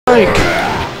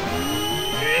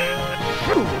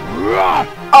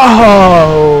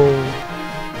Oh!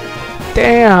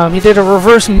 Damn, he did a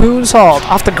reverse moonsault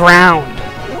off the ground.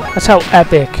 That's how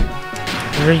epic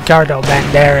Ricardo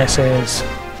Banderas is.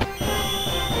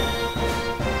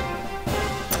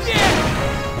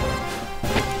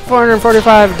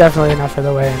 $445, definitely enough for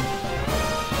the win.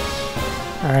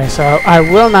 Alright, so I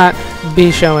will not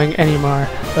be showing any more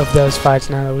of those fights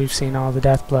now that we've seen all the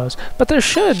death blows. But there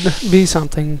should be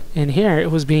something in here.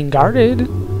 It was being guarded.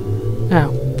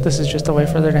 Oh, this is just a way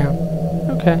further down.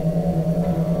 Okay.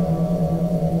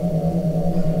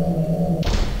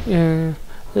 Yeah.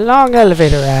 Long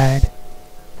elevator ride.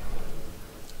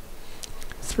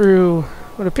 Through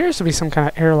what appears to be some kind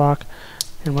of airlock.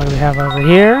 And what do we have over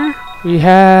here? We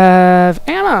have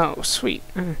ammo. Sweet.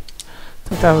 I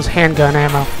think that was handgun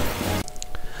ammo.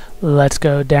 Let's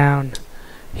go down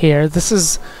here. This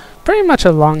is pretty much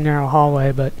a long, narrow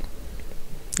hallway, but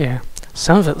yeah.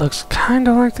 Some of it looks kind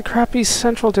of like the crappy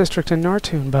Central District in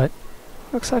Nortoon, but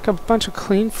looks like a bunch of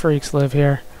clean freaks live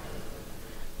here.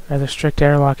 Rather strict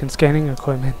airlock and scanning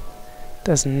equipment.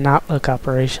 Does not look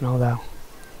operational, though.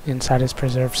 The inside is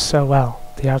preserved so well.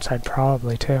 The outside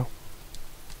probably, too.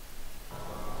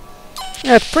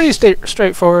 Yeah, it's pretty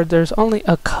straightforward. There's only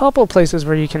a couple places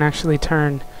where you can actually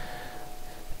turn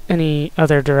any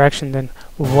other direction than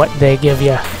what they give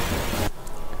you.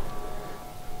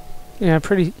 Yeah,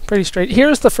 pretty straight.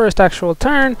 Here's the first actual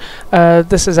turn.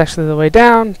 This is actually the way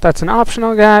down. That's an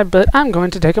optional guy, but I'm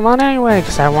going to take him on anyway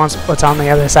because I want what's on the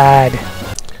other side.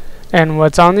 And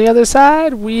what's on the other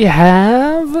side? We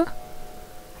have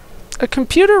a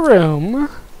computer room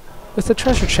with a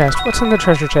treasure chest. What's in the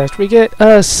treasure chest? We get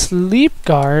a sleep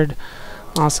guard.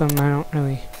 Awesome. I don't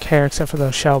really care except for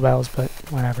those shell bells, but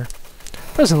whatever.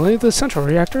 Presently, the central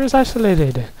reactor is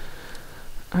isolated.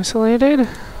 Isolated?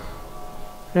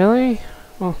 Really?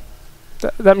 Well,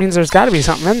 that means there's got to be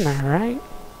something in there, right?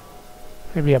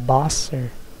 Maybe a boss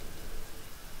or...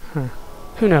 Huh.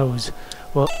 Who knows?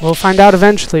 We'll find out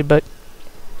eventually, but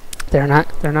they're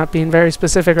not being very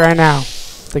specific right now.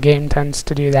 The game tends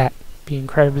to do that. Be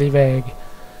incredibly vague.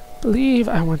 Believe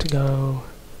I want to go...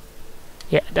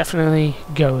 Yeah, definitely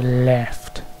go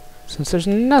left. Since there's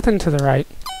nothing to the right.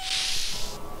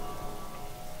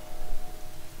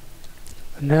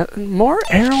 More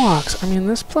airlocks. I mean,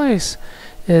 this place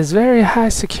is very high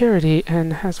security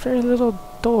and has very little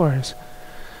doors.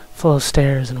 Full of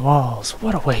stairs and walls.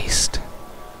 What a waste.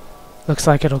 Looks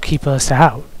like it'll keep us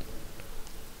out.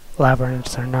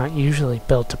 Labyrinths are not usually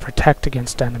built to protect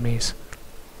against enemies.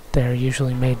 They are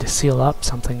usually made to seal up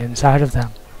something inside of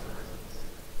them.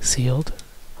 Sealed?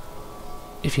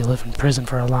 If you live in prison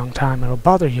for a long time, it'll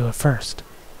bother you at first,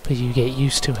 but you get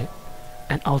used to it,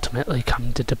 and ultimately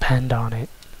come to depend on it.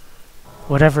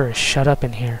 Whatever is shut up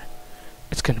in here,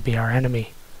 it's going to be our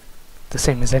enemy, the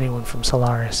same as anyone from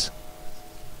Solaris.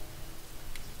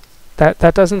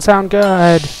 That doesn't sound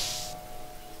good.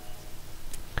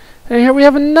 And here we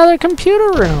have another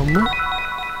computer room.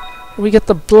 We get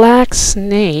the Black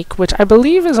Snake, which I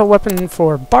believe is a weapon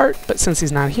for Bart, but since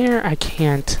he's not here, I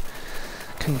can't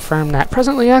confirm that.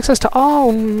 Presently, access to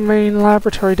all main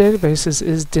laboratory databases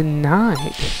is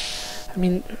denied. I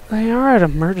mean, they are at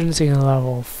emergency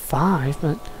level 5,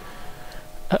 but...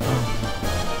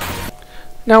 Uh-oh.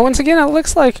 Now, once again, it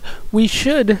looks like we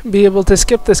should be able to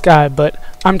skip this guy, but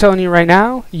I'm telling you right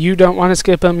now, you don't want to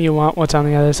skip him, you want what's on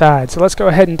the other side. So let's go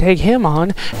ahead and take him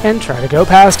on and try to go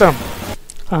past him.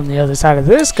 On the other side of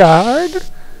this guard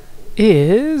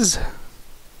is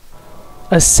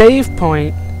a save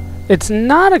point. It's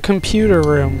not a computer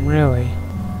room, really.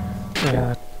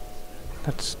 Yeah,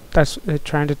 that's it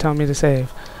trying to tell me to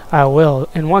save. I will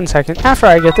in 1 second after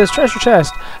I get this treasure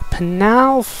chest.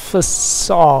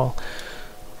 Penalphasol.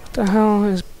 What the hell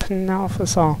is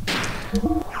Penalphasol?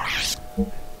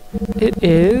 It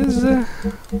is...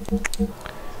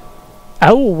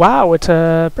 Oh wow, it's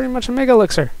pretty much a mega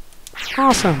elixir.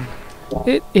 Awesome.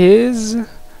 It is an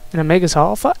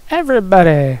Omegasol for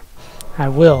everybody. I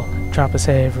will drop a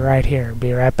save right here.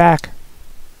 Be right back.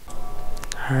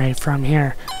 Alright, from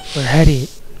here, we're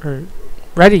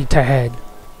ready to head.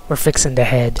 We're fixing to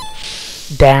head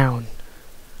down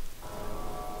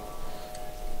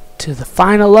to the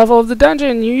final level of the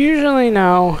dungeon. You usually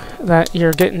know that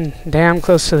you're getting damn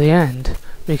close to the end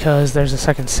because there's a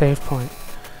second save point.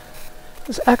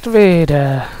 Let's activate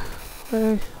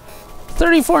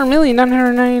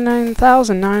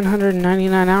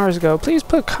 34,999,999 hours ago. Please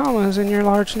put commas in your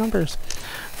large numbers.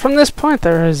 From this point,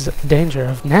 there is danger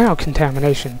of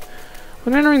nano-contamination.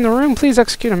 When entering the room, please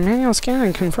execute a manual scan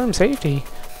and confirm safety.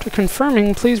 After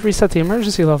confirming, please reset the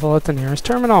emergency level at the nearest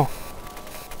terminal.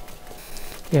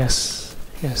 Yes,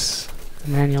 yes.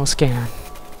 Manual scan.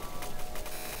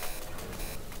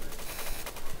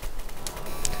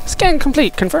 Scan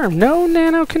complete. Confirm. No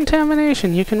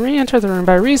nano-contamination. You can re-enter the room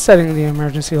by resetting the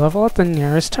emergency level at the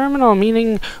nearest terminal,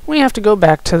 meaning we have to go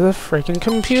back to the freaking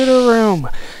computer room.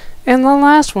 And the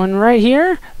last one right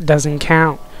here doesn't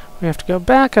count. We have to go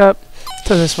back up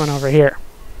to this one over here.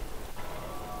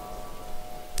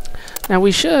 Now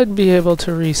we should be able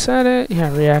to reset it.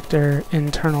 Yeah, reactor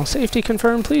internal safety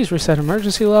confirmed. Please reset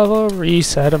emergency level.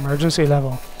 Reset emergency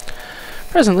level.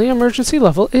 Presently, emergency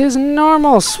level is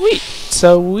normal. Sweet!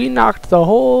 So we knocked the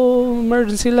whole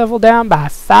emergency level down by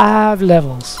 5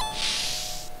 levels.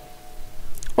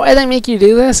 Why they make you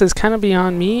do this is kind of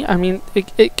beyond me. I mean,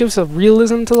 it gives a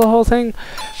realism to the whole thing.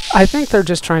 I think they're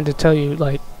just trying to tell you,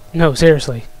 like, no,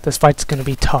 seriously, this fight's going to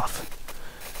be tough.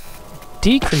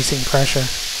 Decreasing pressure.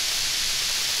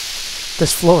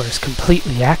 This floor is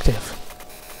completely active.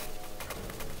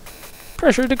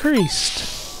 Pressure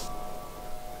decreased.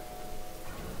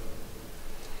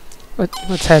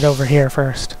 Let's head over here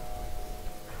first.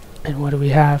 And what do we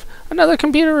have? Another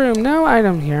computer room. No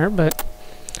item here, but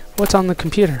what's on the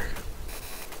computer?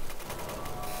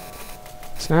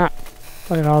 It's not.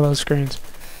 Look at all those screens.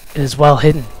 It is well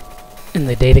hidden in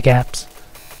the data gaps.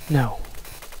 No.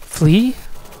 Flee?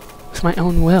 With my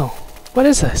own will. What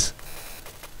is this?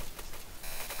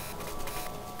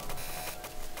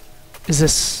 Is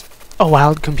this a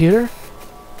wild computer?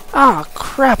 Ah,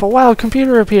 crap, a wild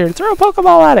computer appeared. Throw a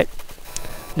Pokeball at it.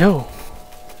 No.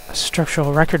 A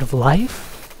structural record of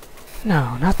life?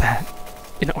 No, not that.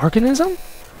 An organism?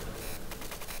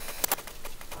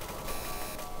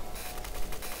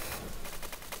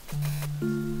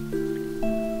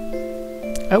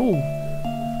 Oh.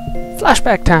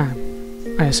 Flashback time,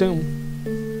 I assume.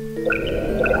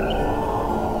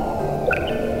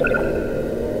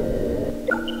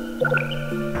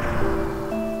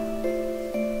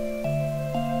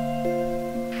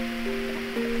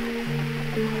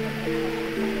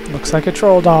 Looks like a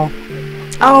troll doll.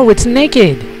 Oh, it's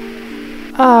naked!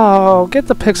 Oh, get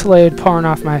the pixelated porn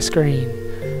off my screen.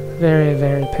 Very,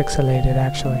 very pixelated,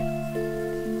 actually.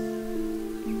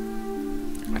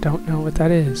 I don't know what that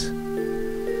is.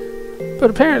 But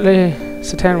apparently,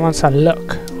 Satan wants to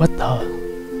look. What the?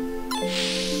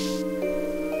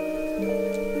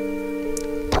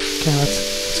 Okay,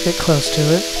 let's get close to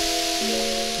it.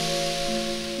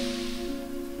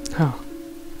 Oh.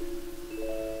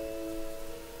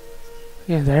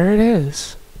 Yeah, there it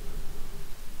is.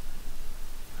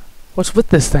 What's with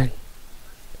this thing?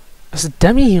 Us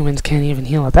demi-humans can't even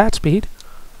heal at that speed.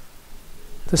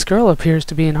 This girl appears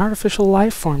to be an artificial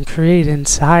life form created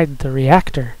inside the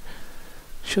reactor.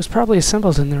 She was probably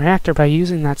assembled in the reactor by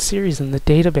using that series in the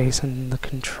database in the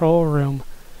control room.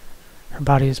 Her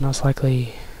body is most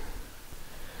likely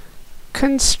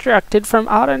constructed from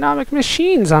autonomic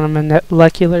machines on a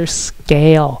molecular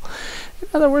scale. In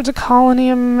other words, a colony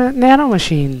of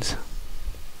nanomachines.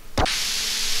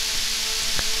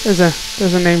 There's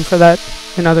a name for that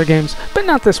in other games, but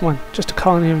not this one. Just a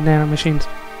colony of nanomachines.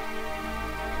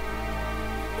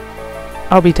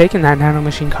 I'll be taking that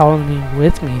nanomachine colony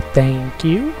with me, thank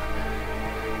you.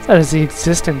 That is the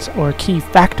existence or key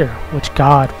factor which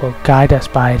God will guide us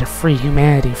by to free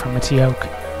humanity from its yoke.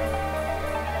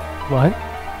 What?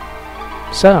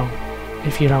 So,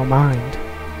 if you don't mind.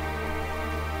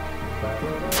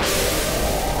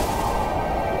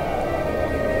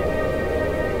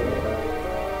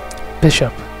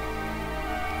 Bishop.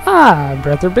 Ah,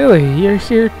 Brother Billy, you're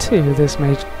here too. This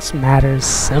makes matters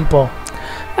simple.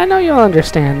 I know you'll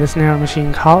understand this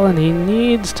nanomachine colony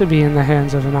needs to be in the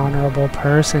hands of an honorable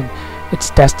person.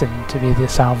 It's destined to be the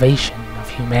salvation of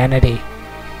humanity.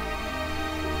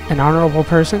 An honorable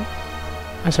person?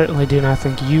 I certainly do not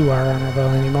think you are honorable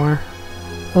anymore.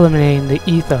 Eliminating the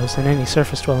ethos and any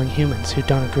surface-dwelling humans who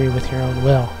don't agree with your own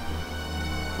will.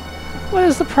 What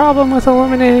is the problem with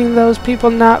eliminating those people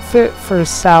not fit for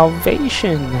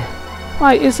salvation?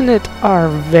 Why, isn't our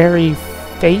very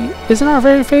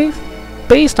faith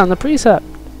based on the precept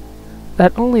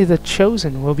that only the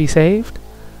chosen will be saved?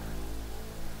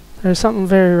 There's something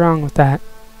very wrong with that.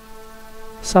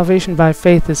 Salvation by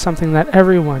faith is something that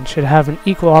everyone should have an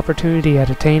equal opportunity at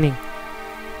attaining.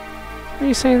 Are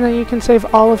you saying that you can save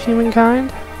all of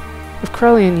humankind? If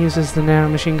Krellian uses the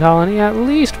nanomachine colony, at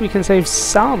least we can save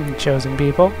some chosen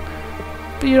people.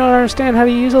 But you don't understand how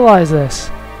to utilize this.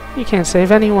 You can't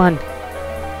save anyone.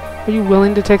 Are you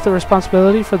willing to take the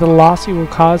responsibility for the loss you will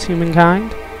cause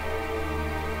humankind?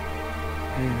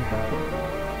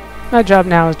 My job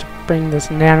now is to bring this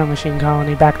nanomachine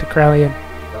colony back to Krellian.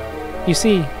 You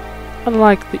see,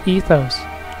 unlike the Ethos,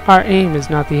 Our aim is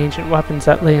not the ancient weapons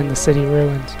that lay in the city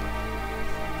ruins.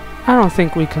 I don't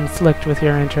think we conflict with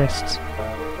your interests.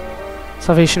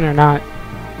 Salvation or not,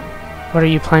 what are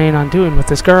you planning on doing with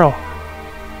this girl?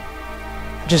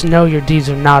 Just know your deeds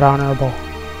are not honorable.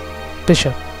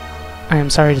 Bishop, I am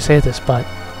sorry to say this, but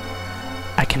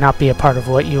I cannot be a part of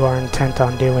what you are intent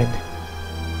on doing.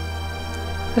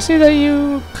 I see that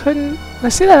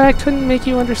I couldn't make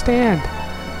you understand.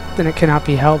 Then it cannot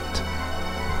be helped.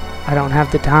 I don't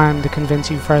have the time to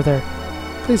convince you further.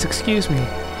 Please excuse me,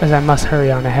 as I must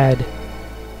hurry on ahead.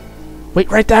 Wait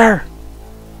right there!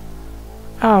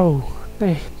 Oh,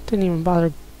 they didn't even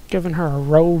bother giving her a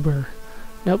robe or...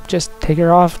 Nope, just take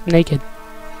her off naked.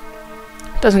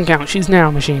 Doesn't count, she's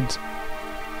Nanomachines.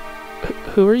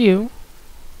 Who are you?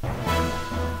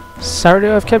 Sorry to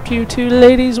have kept you two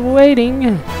ladies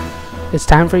waiting. It's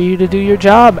time for you to do your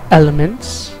job,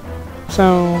 elements.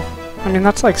 So, I mean,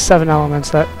 that's like 7 elements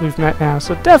that we've met now,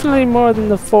 so definitely more than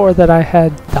the 4 that I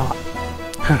had thought.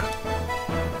 Huh.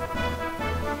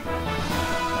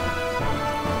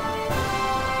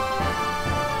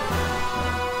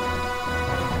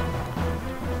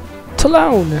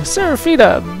 Talone,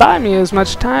 Seraphita, buy me as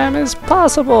much time as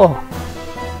possible.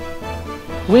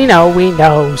 We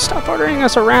know. Stop ordering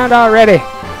us around already.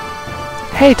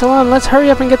 Hey, Talone, let's hurry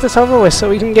up and get this over with so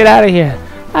we can get out of here.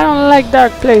 I don't like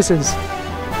dark places.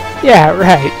 Yeah,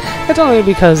 right. It's only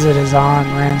because it is on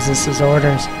Ramses's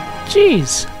orders.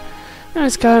 Jeez. Now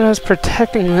he's got us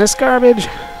protecting this garbage.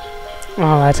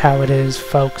 Well, that's how it is,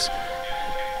 folks.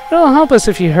 It'll help us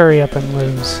if you hurry up and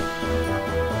lose.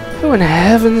 Who in the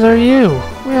heavens are you?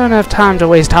 We don't have time to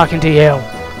waste talking to you.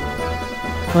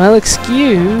 Well,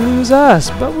 excuse us,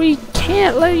 but we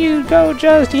can't let you go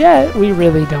just yet. We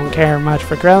really don't care much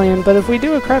for Grellian, but if we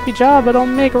do a crappy job, it'll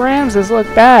make Ramses look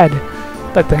bad.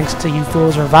 But thanks to you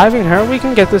fools reviving her, we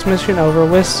can get this mission over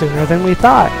with sooner than we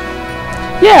thought.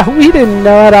 Yeah, we didn't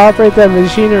know how to operate that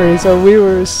machinery, so we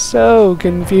were so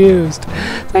confused.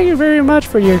 Thank you very much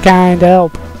for your kind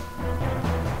help.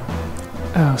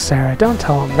 Oh, Sarah, don't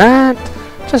tell him that.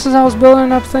 Just as I was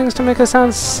building up things to make us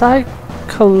sound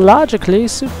psychologically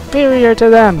superior to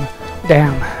them.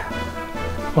 Damn.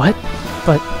 What?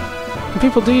 But when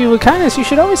people do you a kindness, you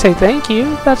should always say thank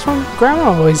you. That's what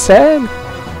Grandma always said.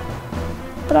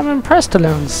 But I'm impressed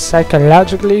alone.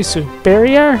 Psychologically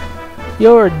superior?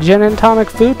 Your gin and tonic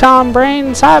futon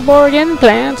brain cyborg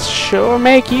implants sure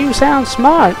make you sound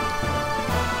smart.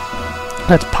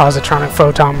 That's positronic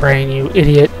photon brain, you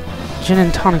idiot. Gin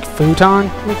and tonic futon?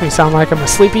 Make me sound like I'm a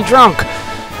sleepy drunk.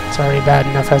 It's already bad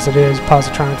enough as it is.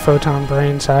 Positronic photon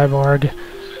brain cyborg.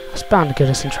 It's bound to get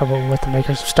us in trouble with the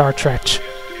makers of Star Trek.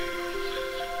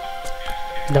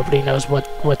 Nobody knows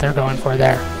what they're going for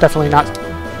there. Definitely not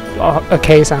a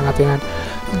K sound at the end.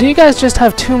 Do you guys just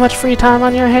have too much free time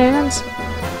on your hands?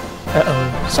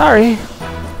 Uh-oh.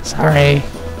 Sorry.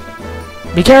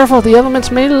 Be careful, the elements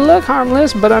may look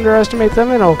harmless, but underestimate them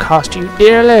and it'll cost you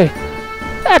dearly.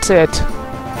 That's it.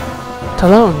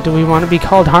 Talone, do we want to be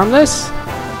called harmless?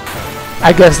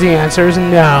 I guess the answer is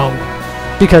no.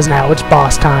 Because now it's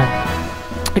boss time.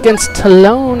 Against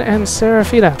Talone and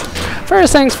Seraphita.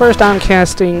 First things first, I'm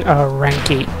casting a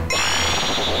Ranky.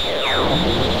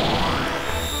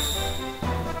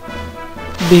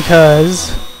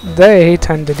 Because they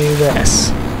tend to do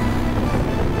this.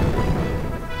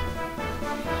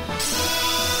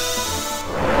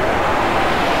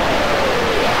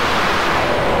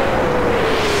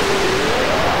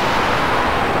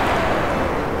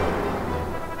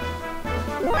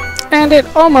 And it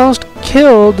almost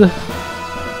killed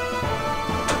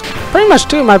pretty much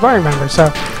 2 of my party members,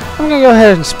 so I'm going to go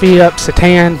ahead and speed up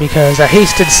Satan because a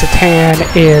hasted Satan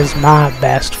is my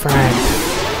best friend.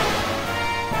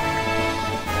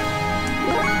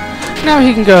 Now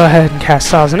he can go ahead and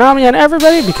cast Sazanami on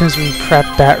everybody because we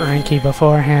prepped that Ranky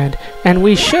beforehand, and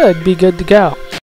we should be good to go.